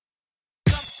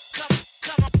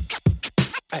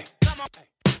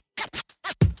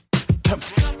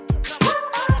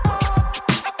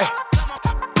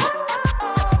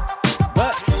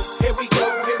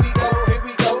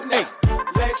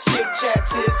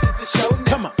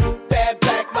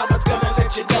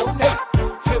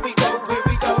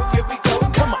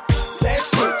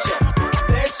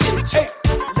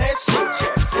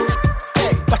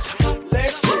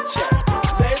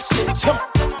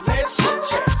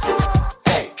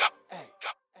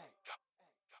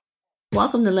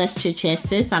Welcome to Let's Chit Chat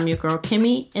Sis. I'm your girl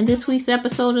Kimmy, and this week's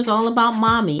episode is all about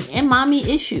mommy and mommy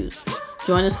issues.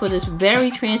 Join us for this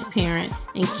very transparent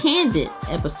and candid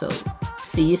episode.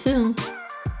 See you soon.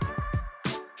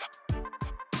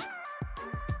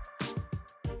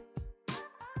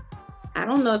 I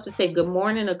don't know if to say good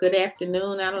morning or good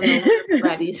afternoon. I don't know where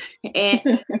everybody's at,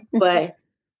 but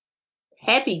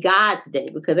happy God's Day,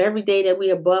 because every day that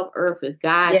we're above earth is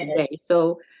God's Day.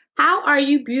 So how are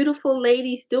you beautiful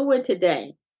ladies doing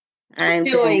today? I'm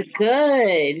doing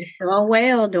good.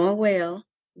 Doing well.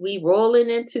 We rolling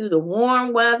into the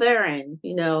warm weather, and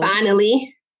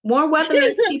finally, warm weather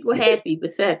makes people happy,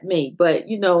 besides me. But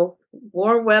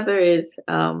warm weather is,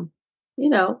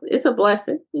 it's a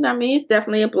blessing. It's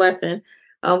definitely a blessing.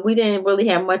 We didn't really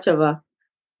have much of a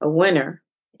winter,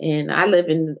 and I live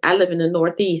in the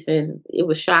Northeast, and it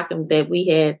was shocking that we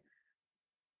had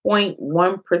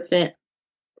 0.1%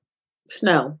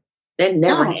 snow. That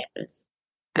never happens.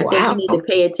 I think we need to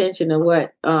pay attention to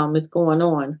what is going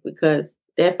on, because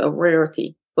that's a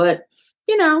rarity. But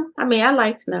I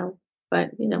like snow,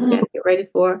 but we gotta get ready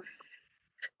for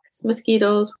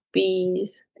mosquitoes,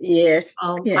 bees,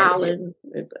 pollen,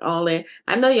 all that.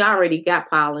 I know you already got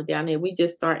pollen down there. We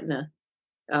just starting to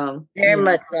very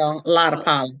much so. A lot of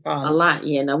pollen. A lot,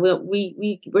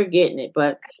 we're getting it,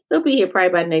 but they'll be here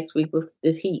probably by next week with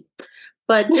this heat.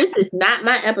 But this is not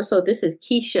my episode. This is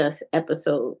Keisha's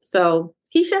episode. So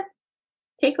Keisha,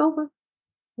 take over.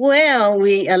 Well,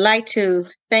 we like to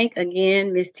thank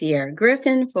again Miss Tiara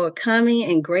Griffin for coming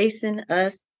and gracing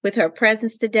us with her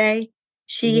presence today.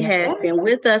 She has been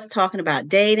with us talking about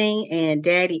dating and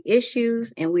daddy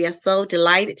issues, and we are so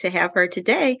delighted to have her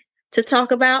today to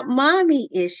talk about mommy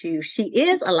issues. She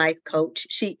is a life coach.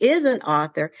 She is an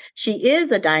author. She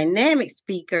is a dynamic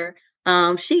speaker.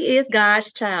 She is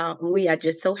God's child, and we are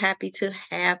just so happy to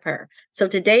have her. So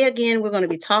today, again, we're going to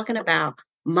be talking about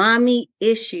mommy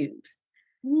issues.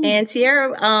 And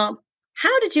Tiara,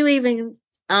 how did you even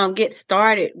get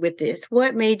started with this?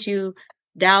 What made you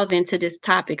delve into this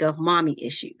topic of mommy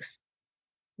issues?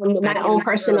 My own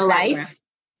personal life.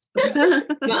 My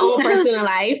own personal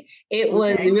life. It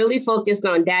was really focused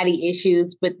on daddy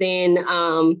issues, but then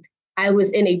I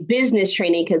was in a business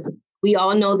training, because we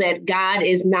all know that God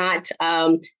is not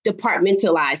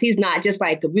departmentalized. He's not just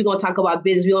like, we're going to talk about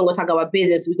business. We're going to talk about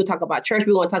business. We're going to talk about church.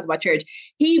 We're going to talk about church.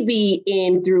 He be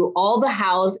in through all the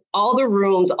house, all the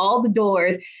rooms, all the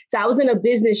doors. So I was in a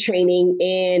business training,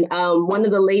 and one of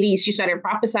the ladies, she started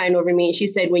prophesying over me. And she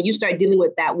said, when you start dealing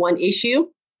with that one issue,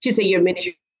 she said, your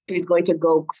ministry is going to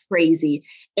go crazy.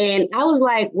 And I was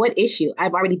like, what issue?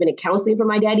 I've already been in counseling for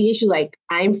my daddy issues. Like,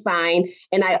 I'm fine.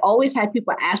 And I always had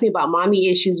people ask me about mommy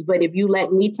issues. But if you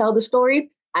let me tell the story,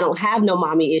 I don't have no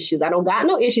mommy issues. I don't got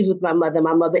no issues with my mother.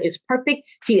 My mother is perfect.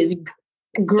 She is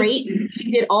great.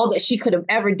 She did all that she could have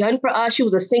ever done for us. She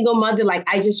was a single mother. Like,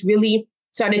 I just really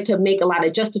started to make a lot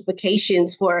of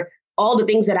justifications for all the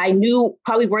things that I knew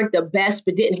probably weren't the best,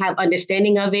 but didn't have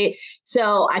understanding of it.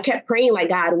 So I kept praying, like,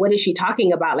 God, what is she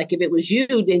talking about? Like, if it was you,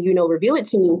 then, reveal it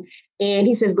to me. And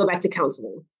he says, go back to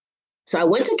counseling. So I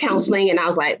went to counseling, and I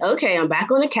was like, okay, I'm back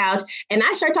on the couch. And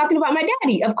I started talking about my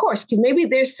daddy, of course, because maybe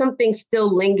there's something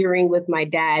still lingering with my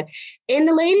dad. And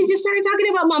the lady just started talking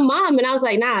about my mom. And I was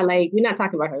like, nah, like, we're not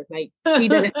talking about her. Like, she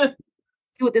doesn't do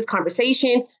with this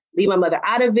conversation, leave my mother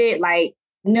out of it. Like,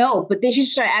 no. But then she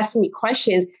started asking me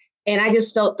questions. And I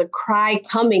just felt the cry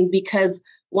coming, because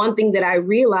one thing that I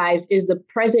realized is the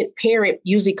present parent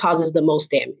usually causes the most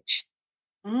damage.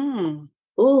 Ooh.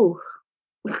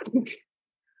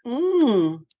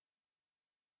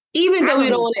 Even though we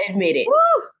don't want to admit it.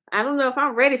 Woo. I don't know if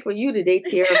I'm ready for you today,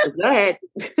 Tiara, but go ahead.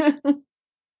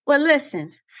 Well,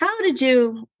 listen, how did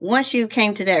you, once you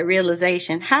came to that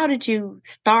realization, how did you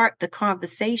start the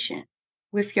conversation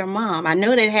with your mom? I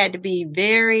know that had to be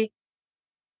very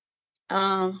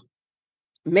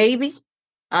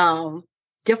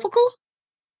difficult?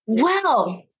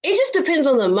 Well, it just depends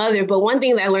on the mother. But one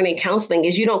thing that I learned in counseling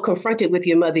is you don't confront it with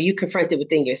your mother, you confront it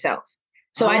within yourself.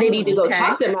 So I didn't need to go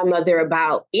talk to my mother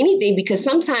about anything, because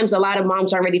sometimes a lot of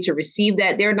moms aren't ready to receive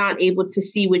that. They're not able to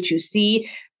see what you see.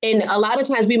 And a lot of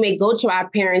times we may go to our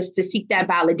parents to seek that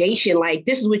validation. Like,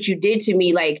 this is what you did to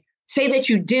me. Like, say that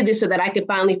you did this so that I could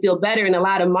finally feel better. And a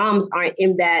lot of moms aren't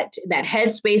in that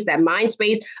headspace, that mind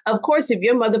space. Of course, if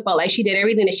your mother felt like she did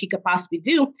everything that she could possibly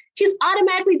do, she's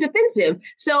automatically defensive.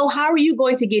 So how are you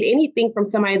going to get anything from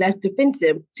somebody that's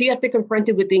defensive? So you have to confront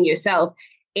it within yourself.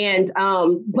 And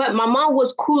but my mom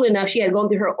was cool enough. She had gone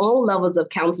through her own levels of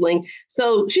counseling.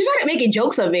 So she started making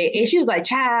jokes of it. And she was like,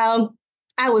 child,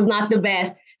 I was not the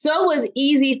best. So it was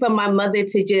easy for my mother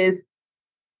to just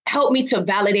helped me to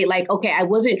validate, like, okay, I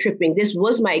wasn't tripping. This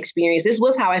was my experience. This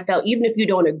was how I felt, even if you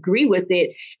don't agree with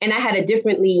it. And I had a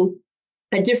different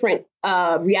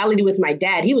reality with my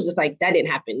dad. He was just like, that didn't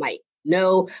happen. Like,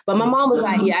 no. But my mom was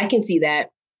like, yeah, I can see that.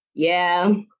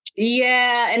 Yeah.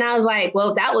 Yeah. And I was like,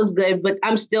 well, that was good. But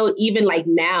I'm still, even like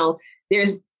now,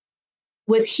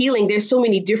 with healing, there's so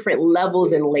many different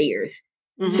levels and layers.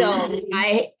 Mm-hmm. So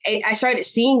I started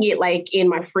seeing it like in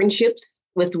my friendships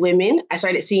with women. I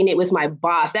started seeing it with my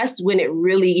boss. That's when it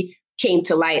really came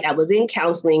to light. I was in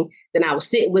counseling, then I was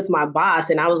sitting with my boss,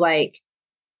 and I was like,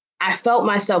 I felt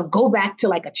myself go back to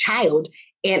like a child.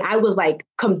 And I was like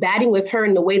combating with her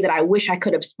in the way that I wish I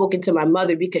could have spoken to my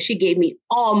mother, because she gave me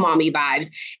all mommy vibes.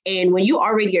 And when you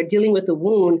already are dealing with a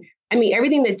wound, I mean,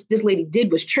 everything that this lady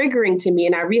did was triggering to me.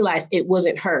 And I realized it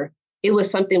wasn't her. It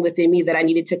was something within me that I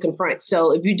needed to confront.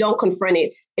 So if you don't confront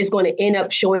it, it's going to end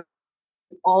up showing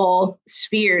all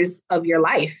spheres of your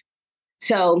life.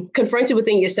 So confront it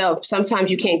within yourself.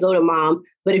 Sometimes you can't go to mom,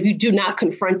 but if you do not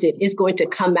confront it, it's going to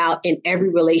come out in every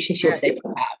relationship that you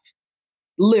have.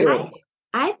 Literally.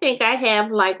 I think I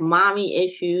have like mommy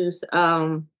issues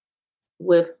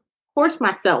with, of course,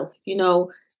 myself,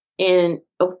 and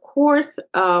of course,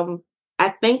 I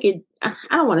think I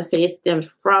don't want to say it stems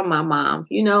from my mom,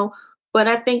 but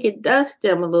I think it does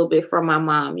stem a little bit from my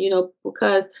mom,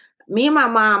 because me and my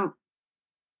mom,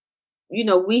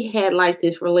 we had like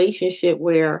this relationship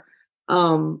where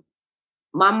my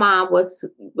mom was,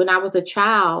 when I was a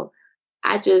child,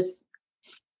 I just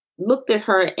looked at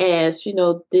her as,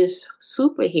 this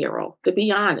superhero, to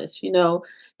be honest,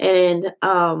 and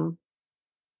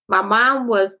my mom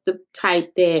was the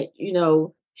type that,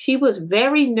 she was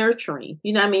very nurturing.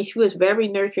 She was very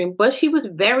nurturing, but she was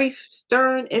very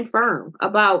stern and firm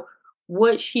about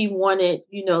what she wanted,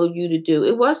 you to do.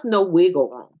 It was no wiggle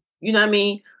room. You know what I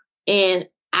mean? And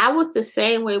I was the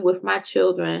same way with my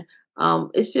children.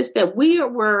 It's just that we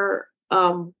were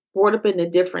brought up in a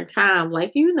different time.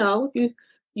 Like, you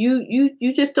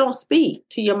just don't speak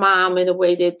to your mom in a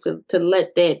way that to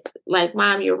let that, like,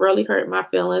 mom, you really hurt my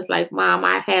feelings. Like, mom,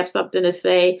 I have something to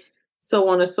say, so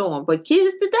on and so on. But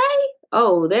kids today,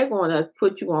 oh, they're going to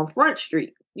put you on Front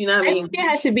Street. You know what I mean? Think there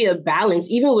has to be a balance,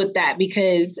 even with that,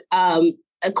 because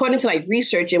according to like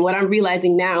research and what I'm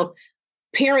realizing now,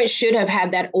 parents should have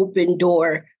had that open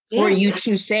door for you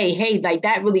to say, hey, like,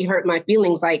 that really hurt my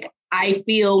feelings. Like, I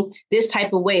feel this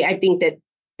type of way. I think that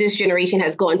this generation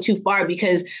has gone too far,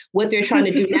 because what they're trying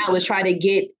to do now is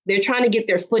they're trying to get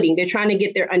their footing. They're trying to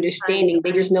get their understanding.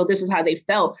 They just know this is how they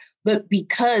felt. But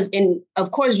and of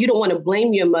course you don't want to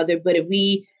blame your mother, but if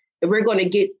we're going to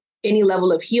get any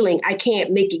level of healing, I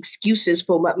can't make excuses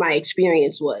for what my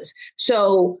experience was.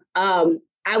 So,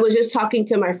 I was just talking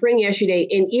to my friend yesterday,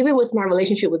 and even with my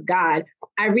relationship with God,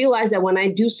 I realized that when I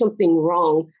do something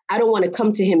wrong, I don't want to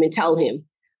come to him and tell him.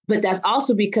 But that's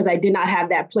also because I did not have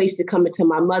that place to come into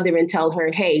my mother and tell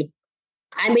her, hey,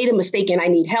 I made a mistake and I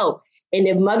need help. And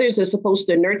if mothers are supposed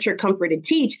to nurture, comfort, and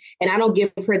teach, and I don't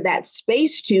give her that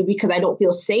space to, because I don't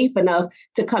feel safe enough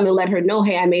to come and let her know,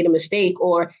 hey, I made a mistake,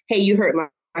 or, hey, you hurt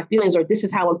my feelings, or this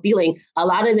is how I'm feeling. A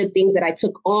lot of the things that I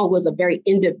took on was a very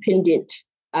independent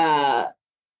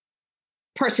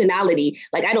personality.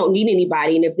 Like, I don't need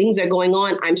anybody. And if things are going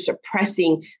on, I'm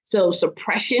suppressing. So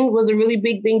suppression was a really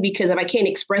big thing, because if I can't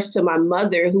express to my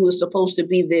mother, who is supposed to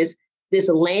be this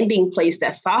landing place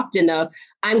that's soft enough,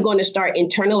 I'm going to start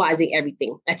internalizing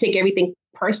everything. I take everything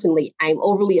personally. I'm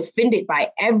overly offended by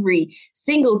every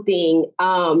single thing.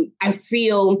 I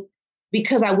feel,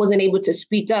 because I wasn't able to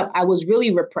speak up, I was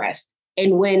really repressed.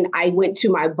 And when I went to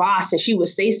my boss and she would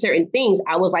say certain things,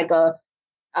 I was like a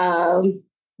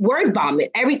word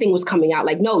vomit. Everything was coming out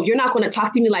like, no, you're not going to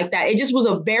talk to me like that. It just was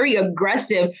a very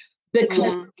aggressive,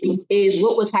 because is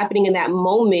what was happening in that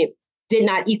moment did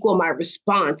not equal my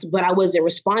response, but I wasn't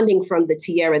responding from the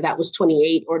Tiara that was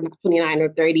 28 or 29 or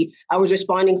 30. I was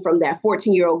responding from that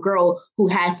 14-year-old girl who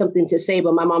had something to say,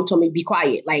 but my mom told me, be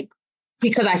quiet, like,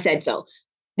 because I said so.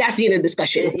 That's the end of the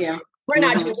discussion. Yeah. We're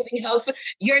not doing anything else.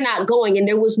 You're not going. And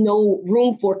there was no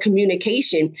room for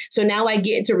communication. So now I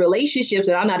get into relationships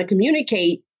and I don't know how to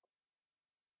communicate,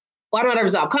 or I don't know how to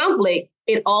resolve conflict.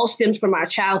 It all stems from our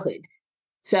childhood.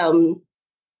 So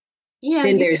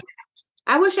then there's that.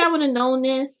 I wish I would have known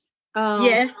this.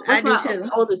 Yes, I do too.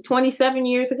 Oldest 27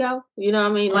 years ago. You know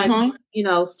what I mean? Like,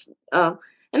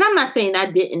 and I'm not saying I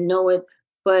didn't know it,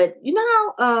 but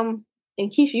and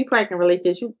Keisha, you probably can relate to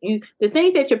this. You the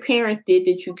things that your parents did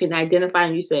that you can identify,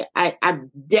 and you say,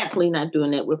 I'm definitely not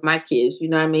doing that with my kids. You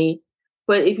know what I mean?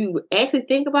 But if you actually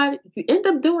think about it, you end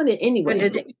up doing it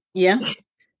anyway. Yeah.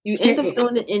 You end up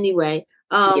doing it anyway.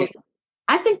 I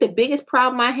think the biggest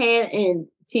problem I had, and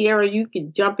Tiara, you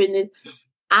can jump in this.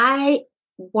 I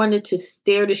wanted to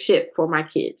steer the ship for my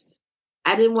kids.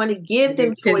 I didn't want to give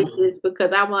them choices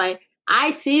because I'm like,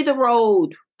 I see the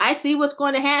road. I see what's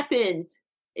going to happen.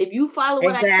 If you follow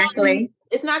what I tell you,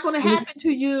 it's not going to happen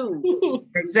to you.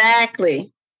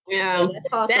 Exactly. Yeah.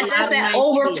 That's that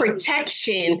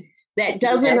overprotection that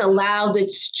doesn't allow the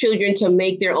children to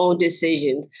make their own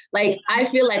decisions. Like, I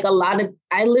feel like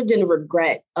I lived in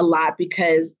regret a lot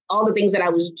because all the things that I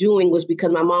was doing was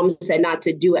because my mom said not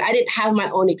to do it. I didn't have my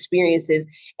own experiences.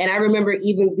 And I remember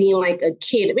even being like a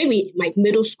kid, maybe like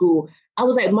middle school, I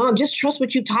was like, Mom, just trust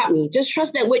what you taught me. Just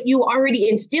trust that what you already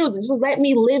instilled. Just let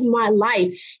me live my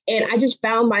life. And I just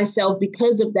found myself,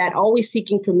 because of that, always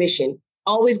seeking permission,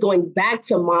 always going back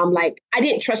to mom. Like, I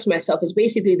didn't trust myself. It's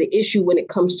basically the issue when it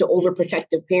comes to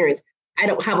overprotective parents. I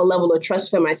don't have a level of trust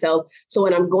for myself. So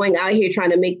when I'm going out here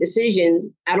trying to make decisions,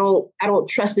 I don't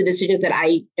trust the decisions that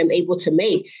I am able to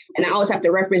make. And I always have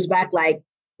to reference back, like,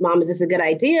 Mom, is this a good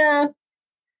idea?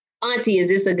 Auntie, is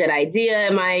this a good idea?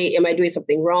 Am I doing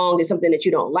something wrong? Is something that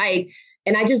you don't like?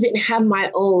 And I just didn't have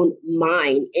my own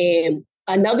mind. And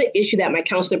another issue that my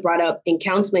counselor brought up in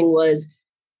counseling was,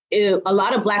 a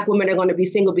lot of Black women are going to be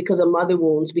single because of mother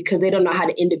wounds, because they don't know how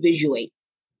to individuate.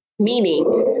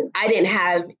 Meaning,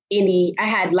 I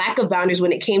had lack of boundaries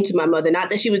when it came to my mother. Not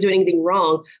that she was doing anything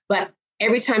wrong, but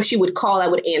every time she would call, I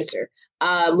would answer.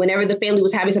 Whenever the family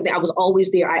was having something, I was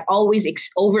always there. I always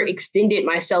overextended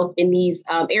myself in these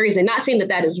areas. And not saying that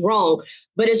that is wrong,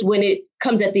 but it's when it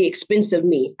comes at the expense of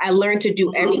me. I learned to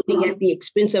do everything at the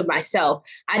expense of myself.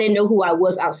 I didn't know who I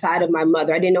was outside of my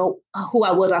mother. I didn't know who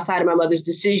I was outside of my mother's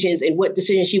decisions and what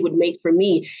decisions she would make for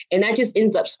me. And that just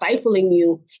ends up stifling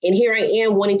you. And here I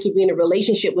am wanting to be in a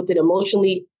relationship with an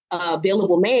emotionally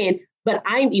available man, but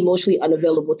I'm emotionally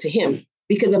unavailable to him.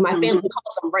 Because if my family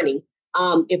calls, I'm running.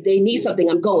 If they need something,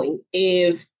 I'm going.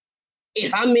 If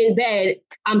I'm in bed,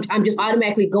 I'm just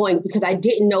automatically going, because I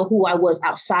didn't know who I was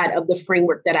outside of the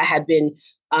framework that I had been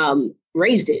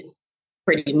raised in,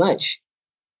 pretty much.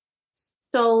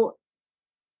 So,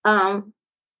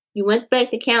 you went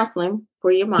back to counseling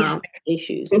for your mom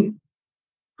issues.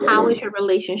 How is your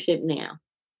relationship now?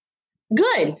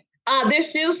 Good. There's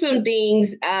still some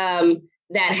things that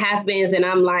happens, and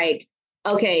I'm like,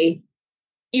 okay,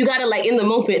 you got to, like, in the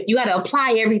moment, you got to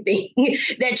apply everything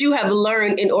that you have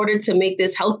learned in order to make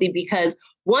this healthy. Because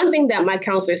one thing that my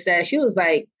counselor said, she was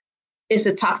like, it's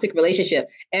a toxic relationship.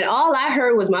 And all I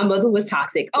heard was my mother was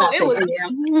toxic. It was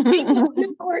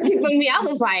not working for me. I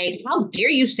was like, how dare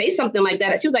you say something like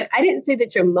that? She was like, I didn't say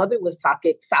that your mother was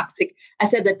toxic. I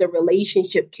said that the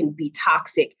relationship can be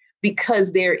toxic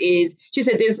because she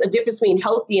said there's a difference between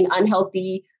healthy and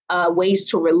unhealthy ways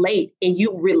to relate, and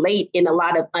you relate in a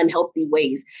lot of unhealthy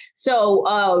ways. So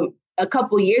a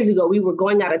couple of years ago, we were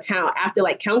going out of town after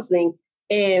like counseling,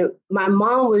 and my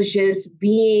mom was just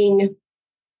being,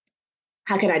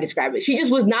 how can I describe it? She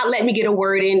just was not letting me get a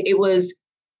word in.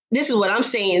 This is what I'm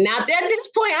saying. Now, at this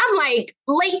point, I'm like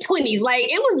late 20s. Like,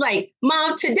 it was like,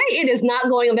 Mom, today it is not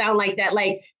going down like that.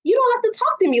 Like, you don't have to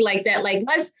talk to me like that. Like,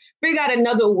 let's figure out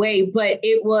another way. But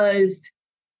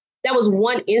that was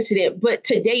one incident, but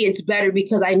today it's better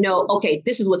because I know, okay,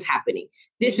 this is what's happening.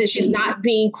 She's not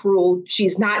being cruel.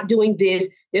 She's not doing this.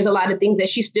 There's a lot of things that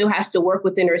she still has to work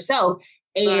within herself.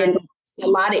 And a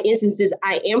lot of instances,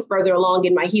 I am further along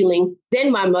in my healing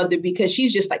than my mother, because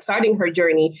she's just like starting her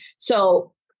journey.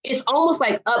 So it's almost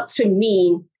like up to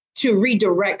me to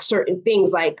redirect certain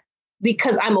things, like,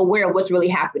 because I'm aware of what's really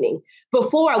happening.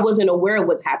 Before, I wasn't aware of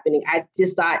what's happening. I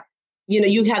just thought,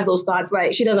 you have those thoughts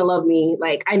like, she doesn't love me.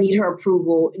 Like, I need her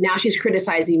approval. Now she's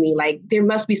criticizing me. Like, there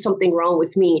must be something wrong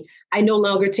with me. I no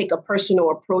longer take a personal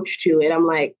approach to it. I'm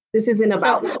like, this isn't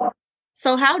about.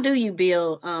 So how do you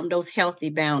build those healthy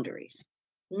boundaries?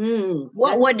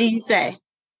 What do you say?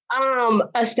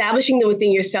 Establishing them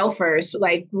within yourself first.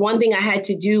 Like, one thing I had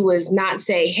to do was not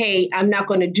say, hey, I'm not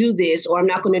going to do this or I'm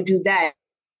not going to do that.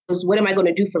 What am I going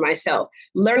to do for myself?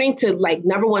 Learning to, like,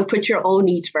 number one, put your own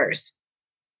needs first.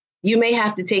 You may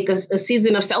have to take a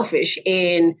season of selfish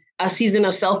and a season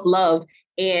of self-love.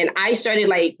 And I started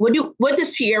like, what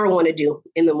does Tiara want to do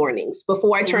in the mornings?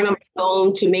 Before I turn on my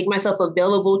phone to make myself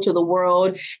available to the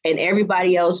world and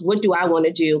everybody else, what do I want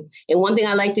to do? And one thing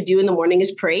I like to do in the morning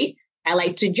is pray. I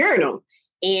like to journal.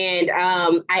 And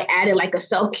I added like a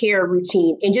self-care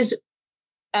routine and just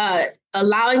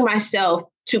allowing myself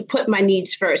to put my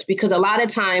needs first. Because a lot of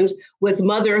times with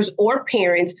mothers or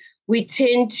parents, we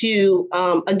tend to,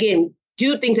 again,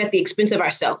 do things at the expense of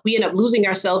ourselves. We end up losing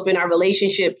ourselves in our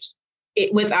relationships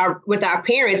with our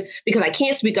parents, because I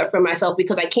can't speak up for myself,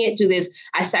 because I can't do this.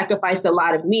 I sacrificed a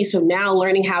lot of me. So now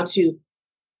learning how to,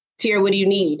 Tiara, what do you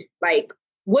need? Like,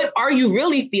 what are you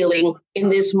really feeling in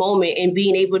this moment, and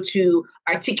being able to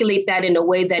articulate that in a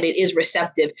way that it is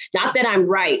receptive. Not that I'm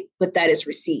right, but that it's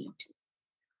received.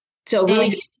 So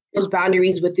really those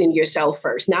boundaries within yourself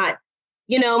first, not,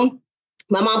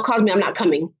 my mom calls me, I'm not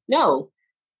coming. No,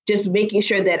 just making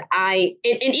sure that and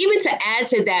even to add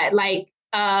to that, like,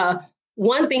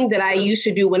 one thing that I used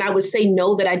to do when I would say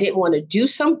no, that I didn't want to do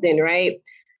something, right?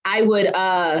 I would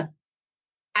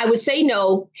say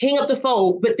no, hang up the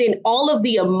phone, but then all of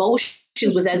the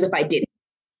emotions was as if I did it.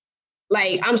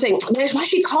 Like, I'm saying, man, why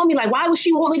she call me? Like, why would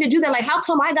she want me to do that? Like, how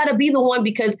come I gotta be the one?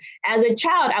 Because as a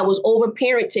child, I was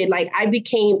over-parented. Like, I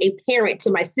became a parent to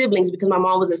my siblings because my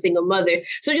mom was a single mother.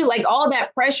 So just like all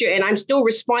that pressure, and I'm still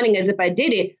responding as if I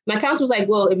did it. My counselor was like,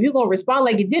 well, if you're gonna respond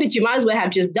like you did it, you might as well have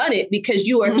just done it, because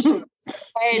you are allowing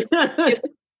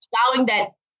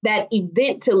that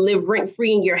event to live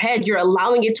rent-free in your head. You're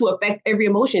allowing it to affect every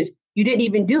emotions. You didn't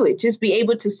even do it. Just be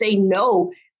able to say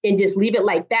no and just leave it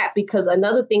like that. Because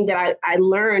another thing that I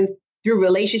learned through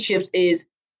relationships is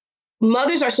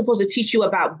mothers are supposed to teach you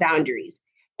about boundaries.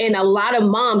 And a lot of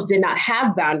moms did not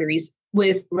have boundaries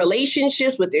with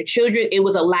relationships with their children. It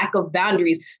was a lack of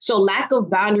boundaries. So lack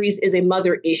of boundaries is a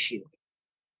mother issue.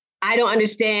 I don't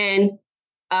understand,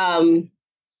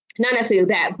 not necessarily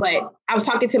that, but I was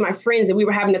talking to my friends and we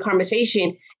were having a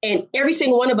conversation, and every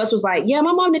single one of us was like, yeah,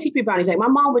 my mom didn't teach me boundaries. Like, my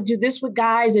mom would do this with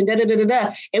guys and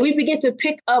da-da-da-da-da. And we began to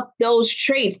pick up those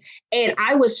traits. And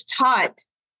I was taught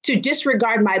to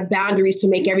disregard my boundaries to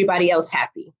make everybody else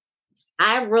happy.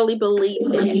 I really believe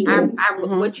that.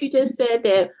 What you just said,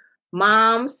 that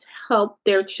moms help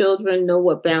their children know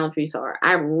what boundaries are.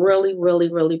 I really,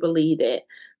 really, really believe that.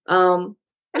 So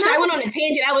I went on a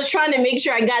tangent. I was trying to make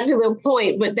sure I got to the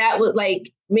point, but that was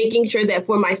like making sure that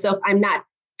for myself, I'm not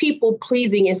people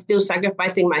pleasing and still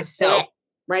sacrificing myself.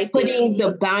 Right. Putting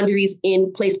the boundaries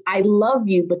in place. I love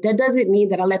you, but that doesn't mean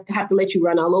that I have to let you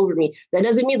run all over me. That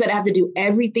doesn't mean that I have to do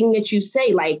everything that you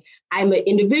say. Like, I'm an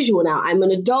individual now. I'm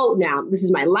an adult now. This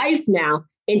is my life now.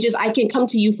 And just, I can come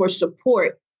to you for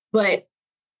support, but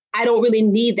I don't really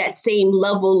need that same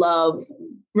level of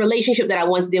relationship that I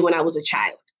once did when I was a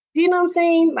child. Do you know what I'm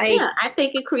saying? Like, yeah, I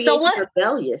think it creates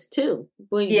rebellious too.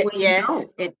 Yes,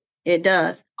 it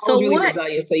does. So really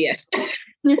rebellious. So yes.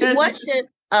 What should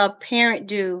a parent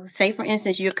do? Say, for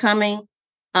instance, you're coming,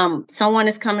 someone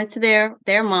is coming to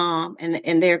their mom,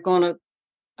 and they're going to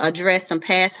address some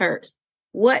past hurts.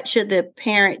 What should the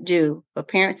parent do? For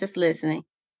parents that's listening,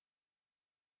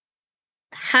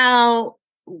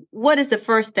 what is the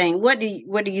first thing? What do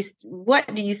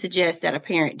you suggest that a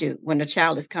parent do when a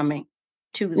child is coming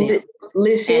to them?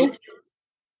 Listen,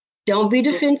 don't be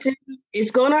defensive.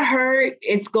 It's going to hurt.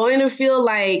 It's going to feel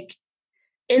like,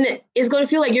 and it's going to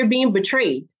feel like you're being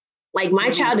betrayed. Like,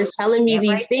 my child is telling me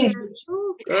these things.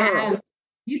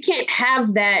 You can't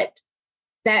have that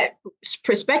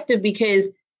perspective, because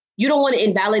you don't want to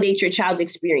invalidate your child's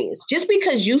experience. Just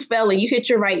because you fell and you hit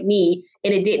your right knee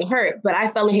and it didn't hurt, but I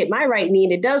fell and hit my right knee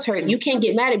and it does hurt, you can't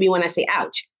get mad at me when I say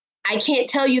ouch. I can't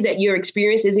tell you that your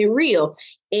experience isn't real.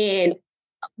 And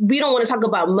we don't want to talk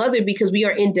about mother because we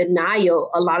are in denial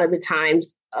a lot of the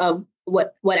times of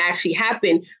what actually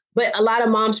happened. But a lot of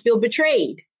moms feel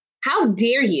betrayed. How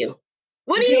dare you?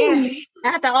 What do you mean?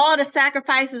 After all the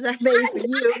sacrifices I made for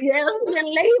you. Yeah,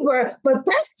 in labor. But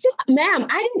that's it, ma'am,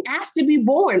 I didn't ask to be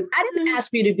born. I didn't ask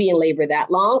for you to be in labor that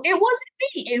long. It wasn't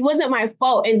me. It wasn't my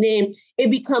fault. And then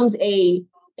it becomes a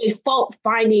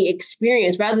fault-finding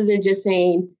experience rather than just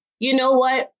saying, you know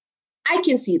what? I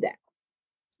can see that.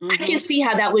 I can see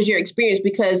how that was your experience,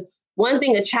 because one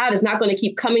thing, a child is not going to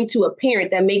keep coming to a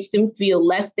parent that makes them feel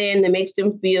less than, that makes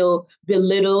them feel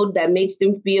belittled, that makes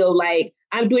them feel like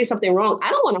I'm doing something wrong.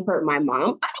 I don't want to hurt my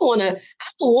mom. I don't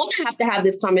want to have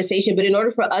this conversation. But in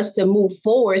order for us to move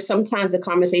forward, sometimes the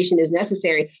conversation is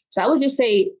necessary. So I would just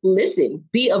say, listen,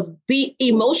 be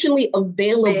emotionally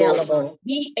available.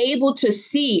 Be able to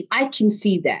see, I can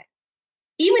see that.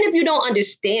 Even if you don't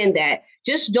understand that,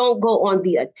 just don't go on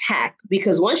the attack,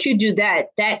 because once you do that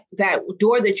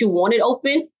door that you wanted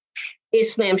open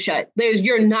is slammed shut.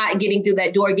 You're not getting through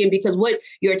that door again, because what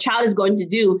your child is going to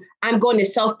do, I'm going to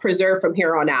self-preserve from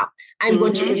here on out. I'm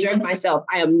going to preserve myself.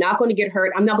 I am not going to get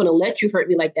hurt. I'm not going to let you hurt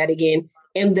me like that again.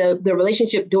 And the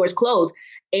relationship door is closed.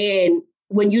 And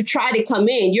when you try to come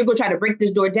in, you're going to try to break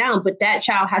this door down, but that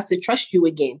child has to trust you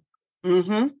again.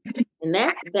 And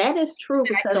that is true,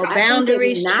 because so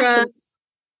boundaries, trust,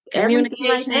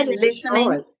 communication, and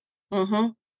listening.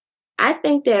 I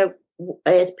think that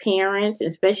as parents,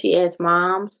 especially as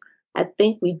moms, I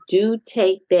think we do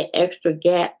take that extra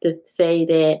gap to say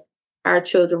that our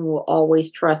children will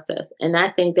always trust us. And I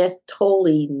think that's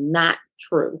totally not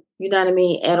true. You know what I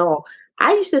mean? At all.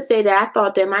 I used to say that I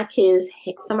thought that my kids,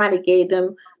 somebody gave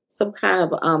them some kind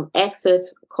of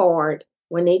access card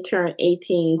when they turn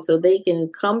 18 so they can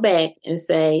come back and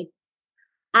say,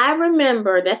 I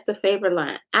remember, that's the favorite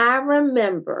line. I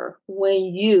remember when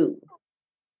you,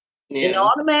 and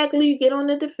automatically you get on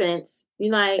the defense.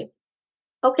 You're like,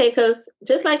 okay, because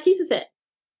just like Keisha said,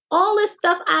 all this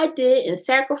stuff I did and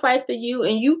sacrificed for you,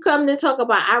 and you come to talk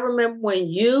about, I remember when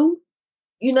you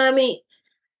know what I mean?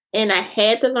 And I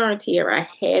had to learn, Tiara. I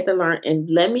had to learn. And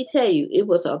let me tell you, it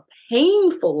was a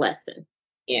painful lesson.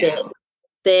 Yeah.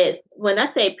 That when I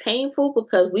say painful,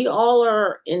 because we all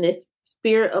are in this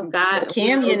spirit of God.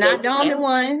 Kim, you're not the only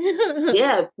one.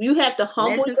 Yeah, you have to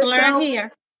humble yourself.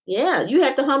 Here. Yeah, you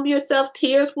have to humble yourself.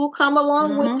 Tears will come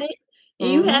along with it.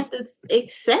 And you have to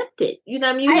accept it. You know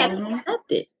what I mean? You have to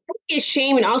accept it. It's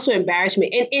shame and also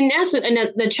embarrassment. And that's what,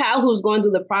 and the child who's going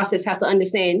through the process has to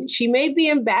understand she may be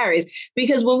embarrassed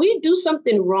because when we do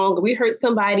something wrong or we hurt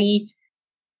somebody,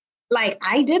 like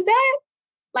I did that,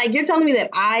 like you're telling me that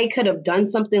I could have done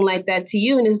something like that to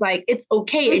you. And it's like, it's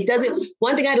okay. It doesn't,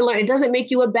 one thing I had to learn, it doesn't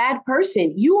make you a bad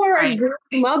person. You are a good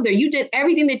mother. You did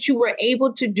everything that you were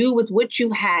able to do with what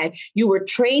you had. You were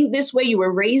trained this way. You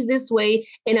were raised this way.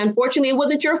 And unfortunately, it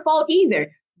wasn't your fault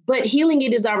either. But healing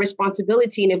it is our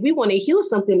responsibility. And if we want to heal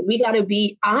something, we got to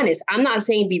be honest. I'm not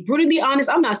saying be brutally honest.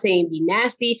 I'm not saying be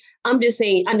nasty. I'm just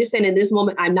saying, understand in this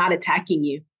moment, I'm not attacking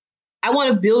you. I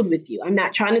want to build with you. I'm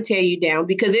not trying to tear you down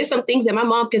because there's some things that my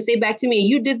mom can say back to me.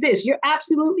 You did this. You're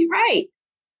absolutely right.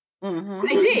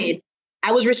 I did.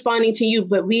 I was responding to you,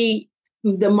 but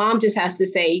the mom just has to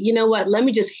say, you know what? Let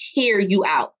me just hear you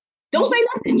out. Don't say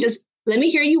nothing. Just let me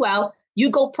hear you out. You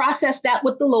go process that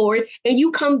with the Lord and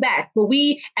you come back. But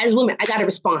we as women, I got a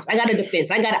response. I got a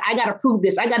defense. I got to prove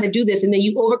this. I got to do this. And then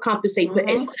you overcompensate. But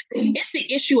it's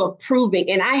the issue of proving.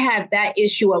 And I have that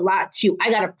issue a lot too. I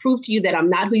got to prove to you that I'm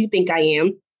not who you think I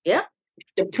am. Yeah.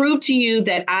 To prove to you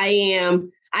that I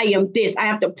am this. I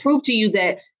have to prove to you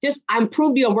that I'm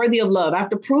proved you I'm worthy of love. I have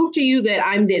to prove to you that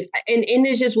I'm this. And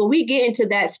it's just when we get into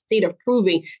that state of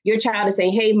proving, your child is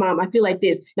saying, hey, mom, I feel like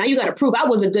this. Now you got to prove I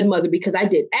was a good mother because I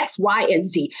did X, Y, and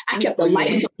Z. I kept the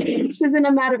lights on. This isn't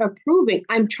a matter of proving.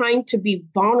 I'm trying to be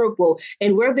vulnerable.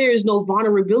 And where there is no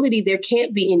vulnerability, there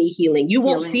can't be any healing. You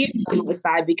won't see it on the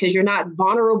side because you're not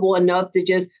vulnerable enough to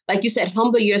just, like you said,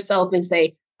 humble yourself and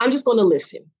say, I'm just going to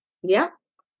listen. Yeah.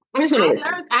 I'm just going to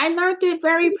listen. I learned it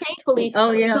very painfully.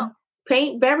 Oh, yeah.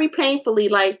 Very painfully.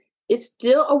 Like, it's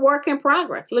still a work in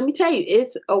progress. Let me tell you,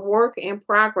 it's a work in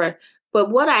progress.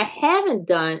 But what I haven't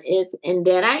done is, and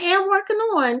that I am working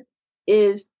on,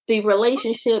 is the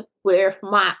relationship with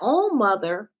my own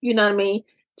mother, you know what I mean?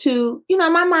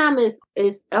 My mom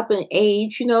is up in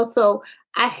age, so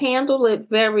I handle it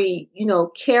very,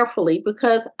 carefully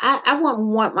because I wouldn't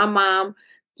want my mom.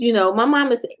 My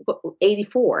mom is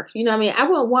 84. I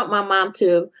wouldn't want my mom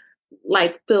to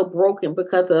feel broken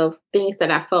because of things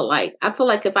that I felt like. I feel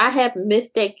like if I have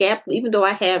missed that gap, even though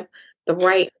I have the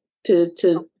right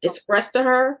to express to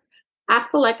her, I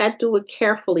feel like I do it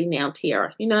carefully now,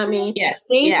 Tiara. You know what I mean? Yes.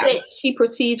 Things that she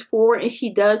proceeds for and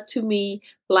she does to me,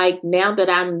 like now that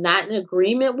I'm not in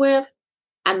agreement with,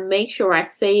 I make sure I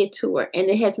say it to her, and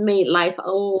it has made life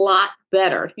a lot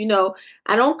better.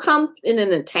 I don't come in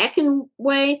an attacking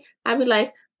way. I be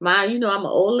like, Ma, I'm an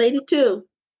old lady too.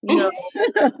 You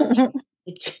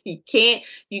can't,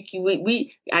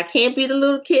 I can't be the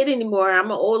little kid anymore. I'm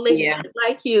an old lady just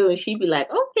like you. And she'd be like,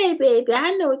 okay, baby,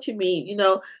 I know what you mean,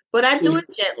 but I do it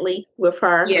gently with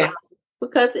her. Yeah.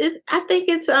 Because I think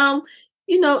it's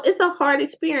it's a hard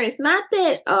experience. Not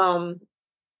that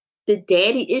the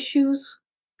daddy issues,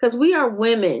 because we are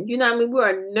women, we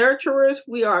are nurturers,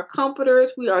 we are comforters,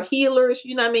 we are healers,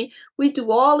 we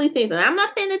do all these things. And I'm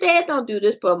not saying that dad don't do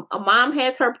this, but a mom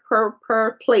has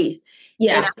her place.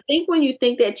 Yeah. And I think when you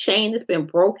think that chain has been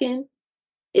broken,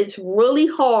 it's really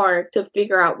hard to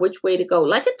figure out which way to go.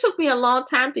 Like, it took me a long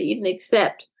time to even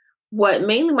accept what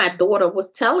mainly my daughter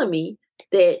was telling me,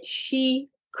 that she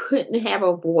couldn't have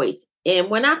a voice.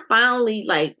 And when I finally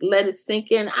let it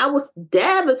sink in, I was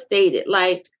devastated.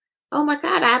 Like, oh my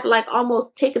God, I've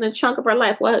almost taken a chunk of her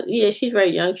life. Well, yeah, she's very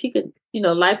young. She could,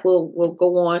 life will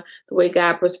go on the way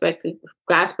God's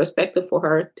perspective for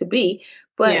her to be.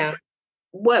 But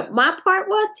what my part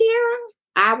was, Tiara,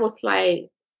 I was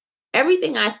like,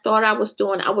 everything I thought I was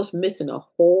doing, I was missing a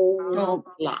whole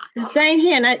lot. Same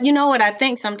here. And you know what? I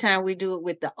think sometimes we do it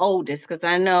with the oldest, because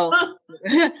I know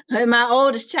my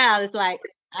oldest child is like,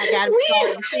 I got to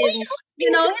make decisions. You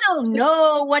don't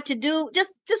know what to do.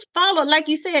 Just follow, like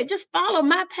you said, just follow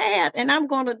my path. And I'm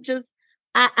going to just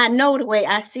I know the way.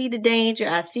 I see the danger.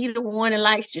 I see the warning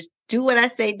lights. Just do what I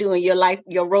say do, and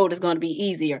your road is going to be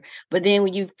easier. But then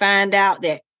when you find out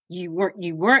that you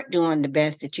weren't doing the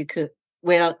best that you could,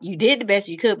 well, you did the best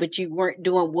you could, but you weren't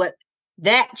doing what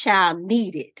that child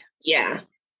needed. Yeah.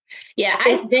 Yeah.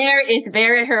 It's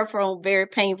very hurtful, very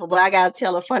painful. But I gotta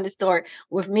tell a funny story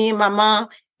with me and my mom.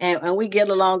 And we get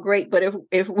along great, but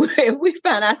if we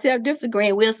find ourselves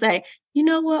disagreeing, we'll say, you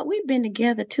know what, we've been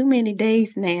together too many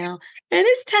days now, and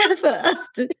it's time for us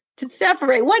to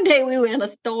separate. One day we were in a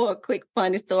store, a quick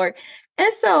funny story,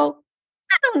 and so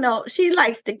I don't know, she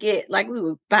likes to get, like, we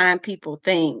were buying people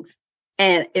things,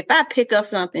 and if I pick up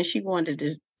something, she wanted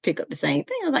to pick up the same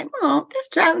thing. I was like, Mom, that's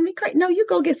driving me crazy. No, you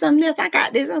go get something else. I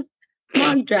got this.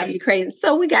 Mom, you drive me crazy.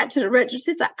 So we got to the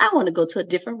register. She's like, I want to go to a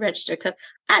different register because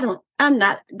I'm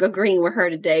not agreeing with her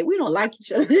today. We don't like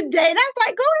each other today. And I was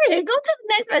like, go ahead, go to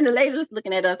the next one. And the lady was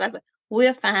looking at us. I said,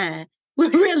 we're fine. We're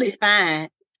really fine.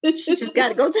 She just got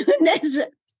to go to the next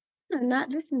register. I'm not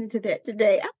listening to that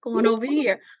today. I'm going over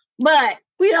here. But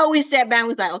we'd always sat back and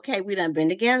was like, okay, we done been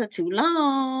together too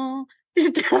long.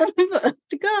 It's time for us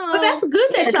to go. But that's good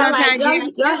that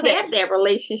y'all have that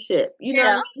relationship. You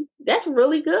know, that's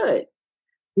really good.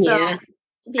 So, yeah.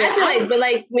 I feel like, but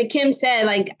like when Kim said,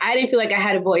 like, I didn't feel like I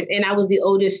had a voice, and I was the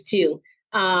oldest too.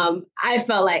 I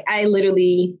felt like I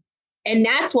literally, and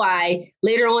that's why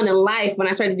later on in life, when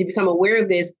I started to become aware of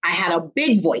this, I had a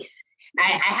big voice.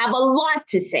 I have a lot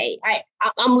to say.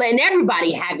 I'm letting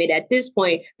everybody have it at this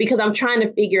point because I'm trying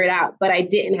to figure it out. But I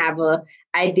didn't have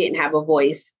a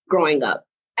voice growing up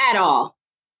at all.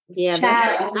 Yeah,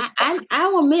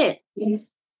 I'll admit,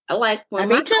 like when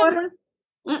my daughter,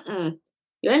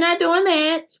 you're not doing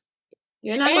that.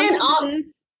 You're not going to do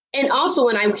this. And also,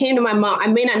 when I came to my mom, I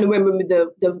may not remember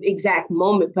the exact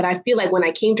moment, but I feel like when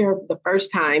I came to her for the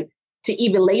first time to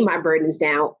even lay my burdens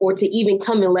down or to even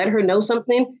come and let her know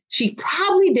something, she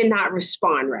probably did not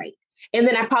respond right. And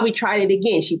then I probably tried it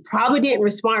again. She probably didn't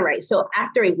respond right. So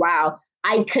after a while,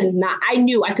 I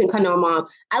knew I couldn't come to my mom.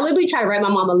 I literally tried to write my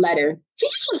mom a letter. She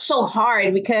just was so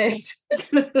hard because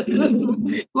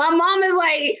my mom is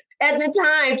like, at the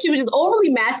time, she was overly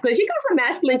masculine. She got some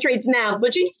masculine traits now,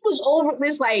 but she just was over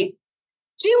this, like,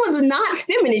 she was not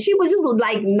feminine. She was just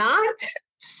like not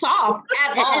soft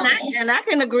at all. And I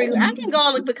can agree. I can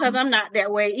go because I'm not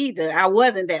that way either. I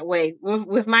wasn't that way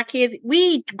with my kids.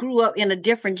 We grew up in a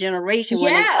different generation.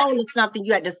 When they told us something,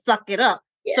 you had to suck it up.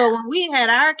 Yeah. So when we had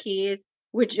our kids,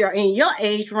 which are in your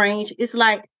age range, it's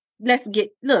like,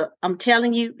 look, I'm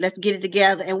telling you, let's get it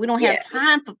together. And we don't have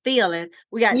time for feelings.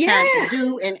 We got time to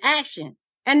do and action.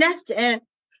 And and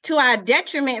to our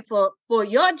detriment for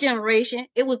your generation,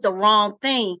 it was the wrong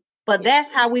thing. But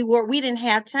that's how we were. We didn't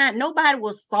have time. Nobody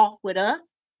was soft with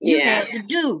us. You had to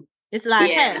do. It's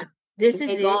like, hey, this is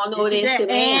it.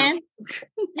 And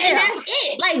that's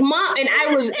it. Like, Mom, and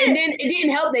then it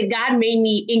didn't help that God made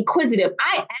me inquisitive.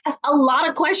 I asked a lot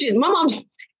of questions. My mom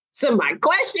some of my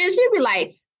questions. She'd be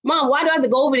like, Mom, why do I have to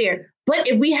go over there? But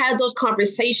if we had those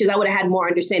conversations, I would have had more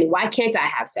understanding. Why can't I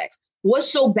have sex?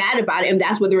 What's so bad about it? And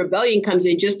that's where the rebellion comes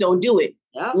in. Just don't do it.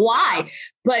 Yep. Why?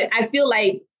 But I feel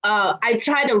like I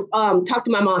try to talk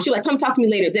to my mom. She's like, come talk to me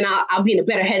later. Then I'll be in a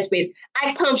better headspace.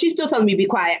 I come. She's still telling me to be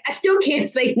quiet. I still can't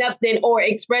say nothing or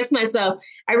express myself.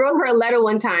 I wrote her a letter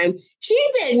one time. She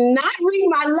did not read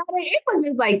my letter. It was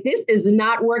just like, this is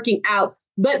not working out.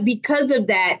 But because of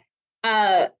that,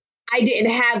 I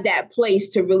didn't have that place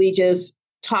to really just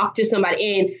talk to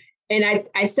somebody. And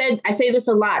I say this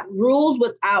a lot. Rules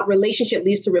without relationship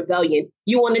leads to rebellion.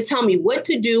 You want to tell me what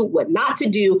to do, what not to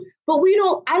do, but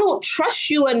I don't trust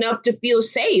you enough to feel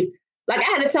safe. Like, I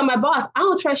had to tell my boss, I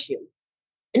don't trust you.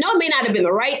 I know it may not have been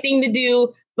the right thing to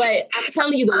do, but I'm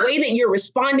telling you, the way that you're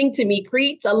responding to me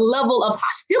creates a level of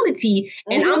hostility,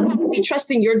 and I'm not really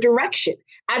trusting your direction.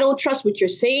 I don't trust what you're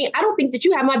saying. I don't think that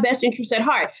you have my best interest at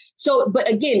heart. So, but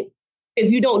again, if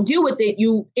you don't deal with it,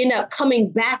 you end up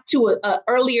coming back to an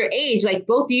earlier age. Like,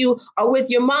 both of you are with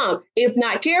your mom. If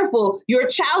not careful, your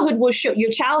childhood will show, your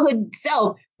childhood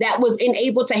self that was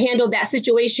unable to handle that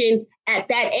situation at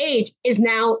that age is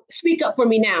now, speak up for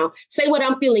me now, say what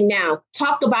I'm feeling now,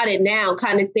 talk about it now,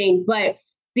 kind of thing. But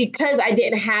because I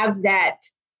didn't have that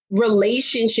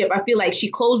relationship, I feel like she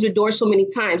closed the door so many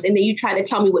times, and then you try to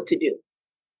tell me what to do.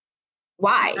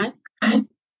 Why?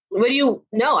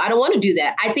 No, I don't want to do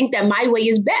that. I think that my way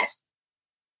is best.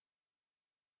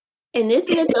 And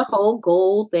isn't it the whole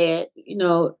goal that,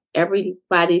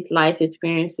 everybody's life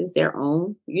experience is their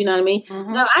own? You know what I mean?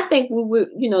 Mm-hmm. No, I think we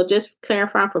just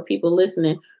clarifying for people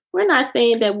listening, we're not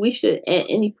saying that we should at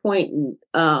any point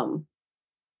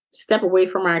step away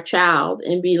from our child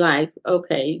and be like,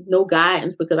 okay, no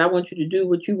guidance because I want you to do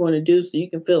what you want to do so you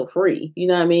can feel free, you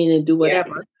know what I mean, and do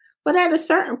whatever. Yeah. But at a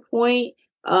certain point,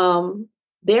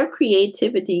 their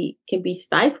creativity can be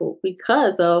stifled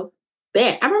because of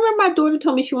that. I remember my daughter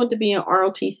told me she wanted to be in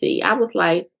ROTC. I was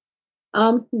like,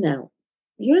 no,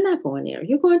 you're not going there.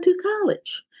 You're going to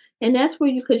college. And that's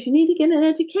where because you need to get an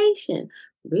education.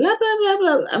 Blah, blah, blah,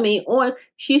 blah. I mean,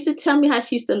 she used to tell me how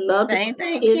she used to love the kids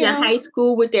in high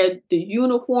school with the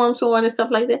uniforms on and stuff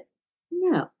like that.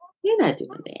 No, you're not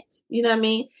doing that. You know what I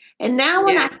mean? And now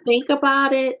when I think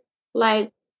about it,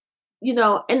 like, you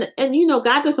know, and you know,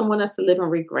 God doesn't want us to live in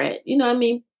regret. You know what I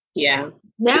mean? Yeah.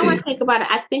 Now I think about it,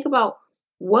 I think about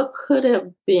what could have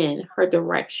been her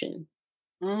direction.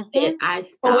 Or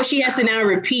what she has to now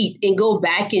repeat and go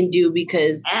back and do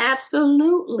because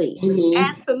absolutely.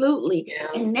 Yeah.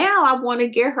 And now I want to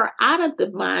get her out of the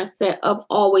mindset of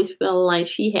always feeling like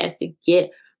she has to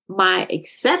get my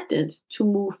acceptance to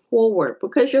move forward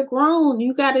because you're grown.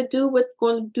 You got to do what's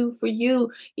going to do for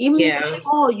you. Even if you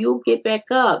fall, you'll get back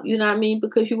up. You know what I mean?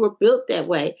 Because you were built that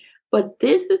way. But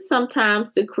this is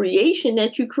sometimes the creation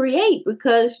that you create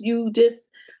because you just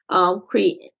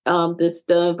create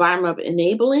the environment of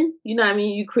enabling. You know what I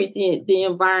mean? You create the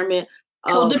environment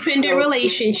of codependent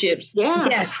relationships. Yeah.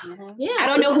 Yes. Yeah. I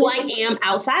don't know who I am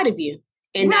outside of you.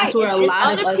 And that's where a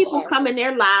lot of other people come in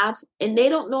their lives and they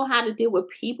don't know how to deal with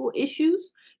people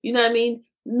issues. You know what I mean?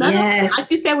 None of,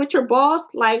 like you said with your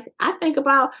boss, like I think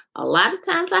about a lot of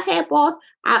times I had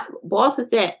bosses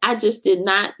that I just did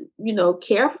not, you know,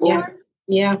 care for.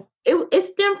 Yeah. It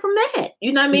stemmed from that,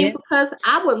 you know what I mean? Because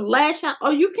I would lash out.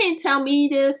 Oh, you can't tell me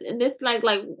this, and this like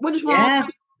what is wrong? Yeah.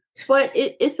 But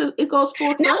it goes full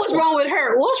circle. Not what's wrong with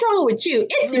her. What's wrong with you?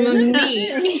 It's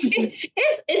me.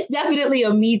 it's definitely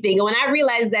a me thing. And when I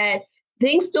realized that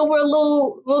things still were a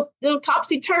little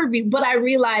topsy turvy, but I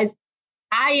realized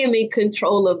I am in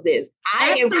control of this.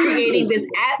 I am creating this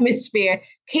atmosphere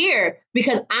here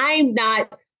because I'm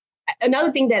not.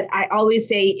 Another thing that I always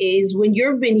say is when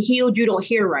you've been healed, you don't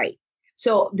hear right.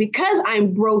 So because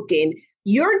I'm broken,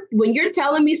 when you're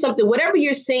telling me something, whatever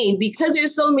you're saying, because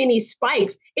there's so many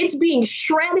spikes, it's being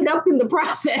shredded up in the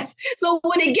process. So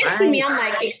when it gets to me, I'm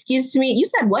like, excuse me, you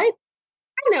said what?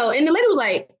 I know. And the lady was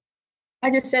like,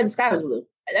 I just said the sky was blue.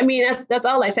 I mean, that's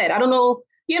all I said. I don't know.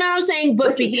 You know what I'm saying?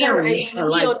 But because I'm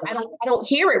healed, I don't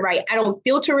hear it right. I don't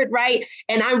filter it right.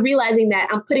 And I'm realizing that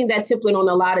I'm putting that template on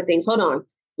a lot of things. Hold on.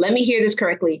 Let me hear this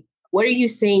correctly. What are you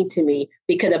saying to me?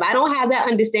 Because if I don't have that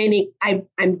understanding,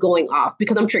 I'm going off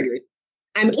because I'm triggered.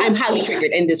 I'm highly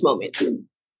triggered in this moment.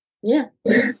 Yeah.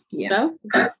 So,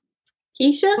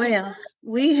 Keisha? Well,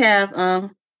 we have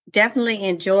definitely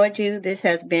enjoyed you. This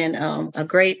has been a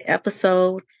great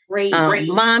episode. Great.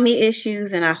 Mommy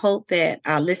issues. And I hope that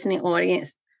our listening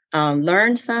audience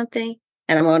learned something.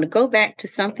 And I'm going to go back to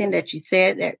something that you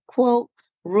said, that quote,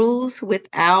 rules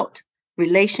without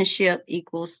relationship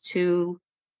equals to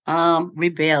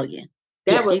rebellion.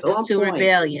 That was equals to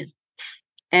rebellion.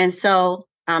 And so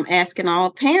I'm asking all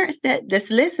parents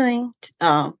that's listening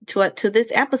to this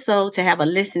episode to have a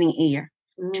listening ear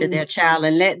to their child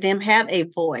and let them have a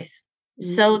voice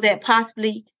so that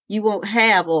possibly you won't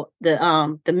have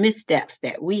the missteps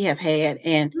that we have had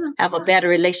and have a better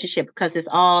relationship because it's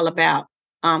all about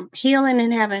healing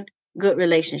and having good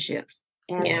relationships.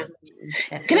 Yeah.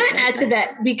 Can I add to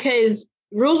that? Because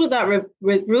rules without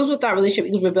relationship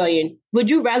equals rebellion. Would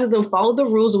you rather them follow the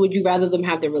rules or would you rather them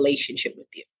have the relationship with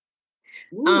you?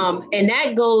 And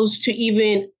that goes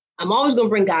to I'm always going to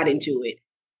bring God into it.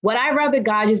 Would I rather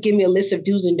God just give me a list of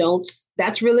do's and don'ts?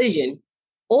 That's religion.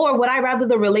 Or would I rather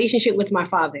the relationship with my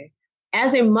father?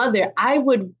 As a mother, I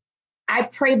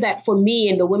pray that for me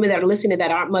and the women that are listening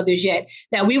that aren't mothers yet,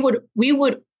 that we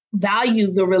would value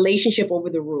the relationship over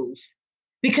the rules.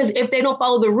 Because if they don't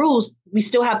follow the rules, we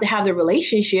still have to have the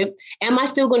relationship. Am I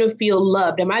still going to feel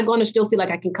loved? Am I going to still feel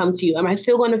like I can come to you? Am I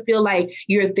still going to feel like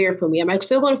you're there for me? Am I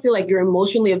still going to feel like you're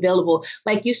emotionally available?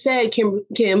 Like you said, Kim,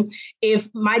 if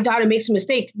my daughter makes a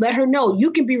mistake, let her know you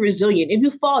can be resilient. If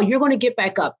you fall, you're going to get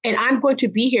back up and I'm going to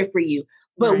be here for you.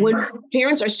 But when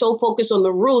parents are so focused on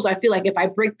the rules, I feel like if I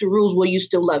break the rules, will you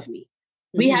still love me?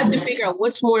 We have to figure out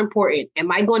what's more important.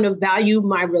 Am I going to value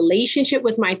my relationship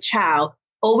with my child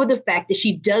over the fact that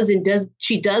she does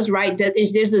right,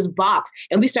 there's this box,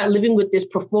 and we start living with this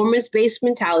performance-based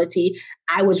mentality.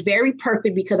 I was very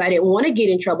perfect because I didn't want to get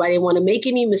in trouble. I didn't want to make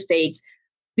any mistakes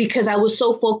because I was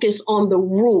so focused on the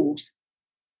rules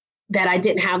that I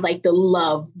didn't have like the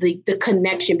love, the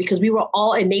connection, because we were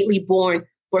all innately born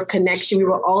for connection. We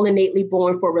were all innately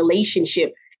born for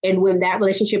relationship. And when that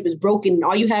relationship is broken and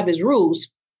all you have is rules,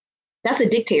 that's a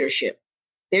dictatorship.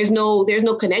 There's no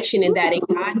connection in that. And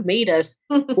God made us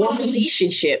for a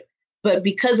relationship. But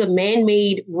because of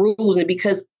man-made rules and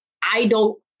because I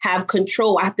don't have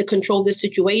control, I have to control this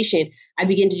situation, I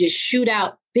begin to just shoot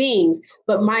out things.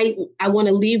 But I want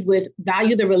to leave with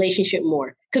value the relationship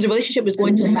more, because the relationship is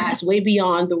going to last way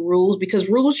beyond the rules, because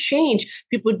rules change.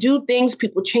 People do things,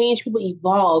 people change, people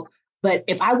evolve. But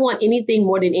if I want anything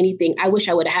more than anything, I wish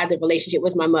I would have had the relationship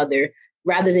with my mother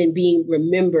rather than being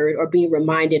remembered or being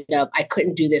reminded of, I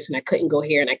couldn't do this and I couldn't go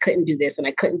here and I couldn't do this and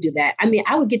I couldn't do that. I mean,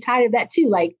 I would get tired of that too.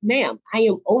 Like, ma'am, I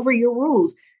am over your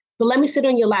rules, but let me sit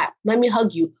on your lap. Let me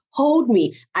hug you. Hold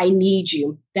me. I need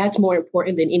you. That's more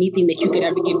important than anything that you could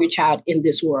ever give your child in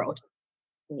this world.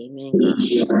 Amen.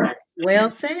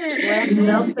 Well said.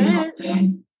 Well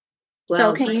said.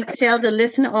 So can you tell the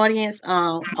listener audience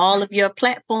all of your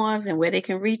platforms and where they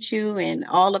can reach you and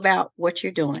all about what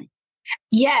you're doing?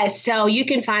 Yes. So you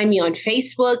can find me on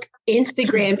Facebook,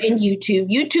 Instagram, and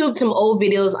YouTube. YouTube, some old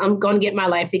videos. I'm going to get my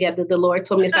life together. The Lord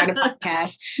told me to start a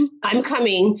podcast. I'm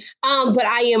coming. But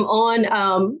I am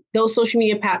on those social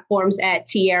media platforms at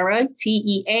Tierra,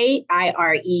 Teaire,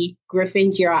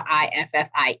 Griffin, Griffin.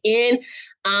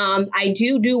 I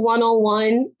do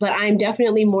one-on-one, but I'm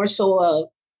definitely more so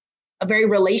a very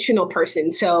relational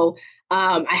person. So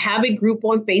I have a group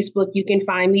on Facebook. You can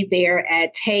find me there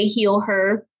at Hey Heal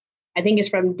Her. I think it's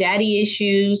from daddy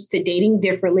issues to dating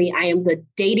differently. I am the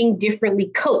dating differently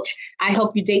coach. I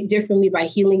help you date differently by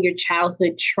healing your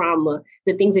childhood trauma,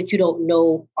 the things that you don't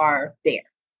know are there.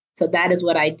 So that is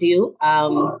what I do.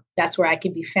 That's where I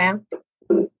can be found.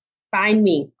 Find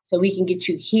me so we can get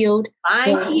you healed.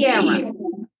 Find Tierra.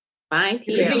 Find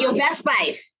Tierra. Live your best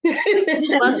life.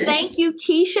 Well, thank you,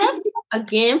 Keisha,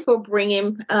 again for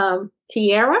bringing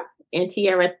Tierra. And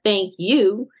Tierra, thank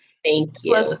you. Thank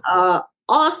you. This was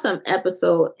awesome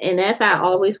episode, and as I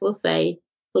always will say,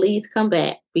 please come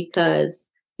back, because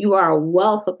you are a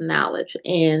wealth of knowledge,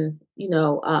 and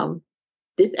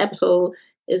this episode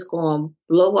is going to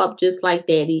blow up just like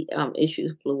daddy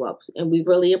issues blew up, and we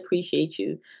really appreciate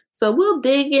you. So we'll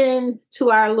dig into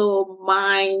our little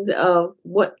mind of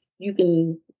what you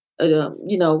can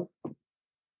go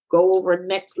over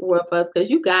next with us, because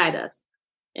you guide us,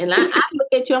 and I look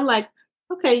at you, I'm like,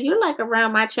 okay, you're like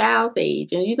around my child's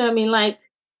age. And you know what I mean? Like,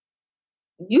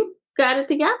 you got it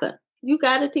together. You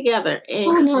got it together.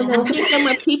 And I think that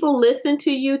when people listen to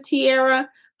you, Tierra,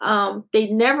 they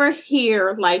never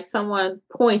hear like someone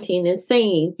pointing and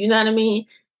saying, you know what I mean?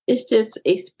 It's just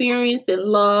experience and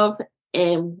love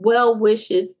and well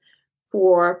wishes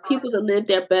for people to live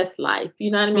their best life.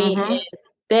 You know what I mean? And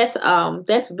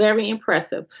that's very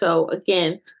impressive. So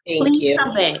again, please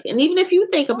come back. And even if you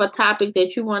think of a topic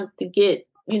that you want to get,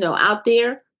 out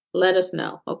there, let us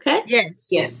know. Okay? Yes.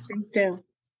 Please do.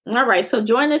 All right. So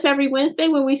join us every Wednesday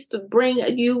when we bring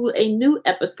you a new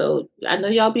episode. I know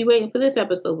y'all be waiting for this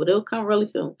episode, but it'll come really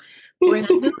soon. Bring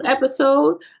a new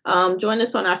episode. Join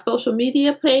us on our social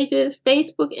media pages,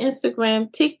 Facebook,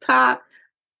 Instagram, TikTok,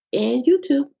 and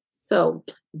YouTube. So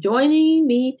joining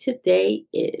me today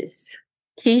is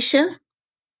Keisha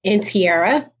and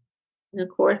Tierra. And of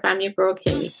course, I'm your girl,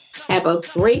 Kimmy. Have a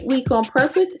great week on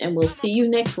purpose, and we'll see you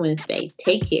next Wednesday.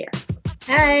 Take care.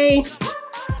 Bye.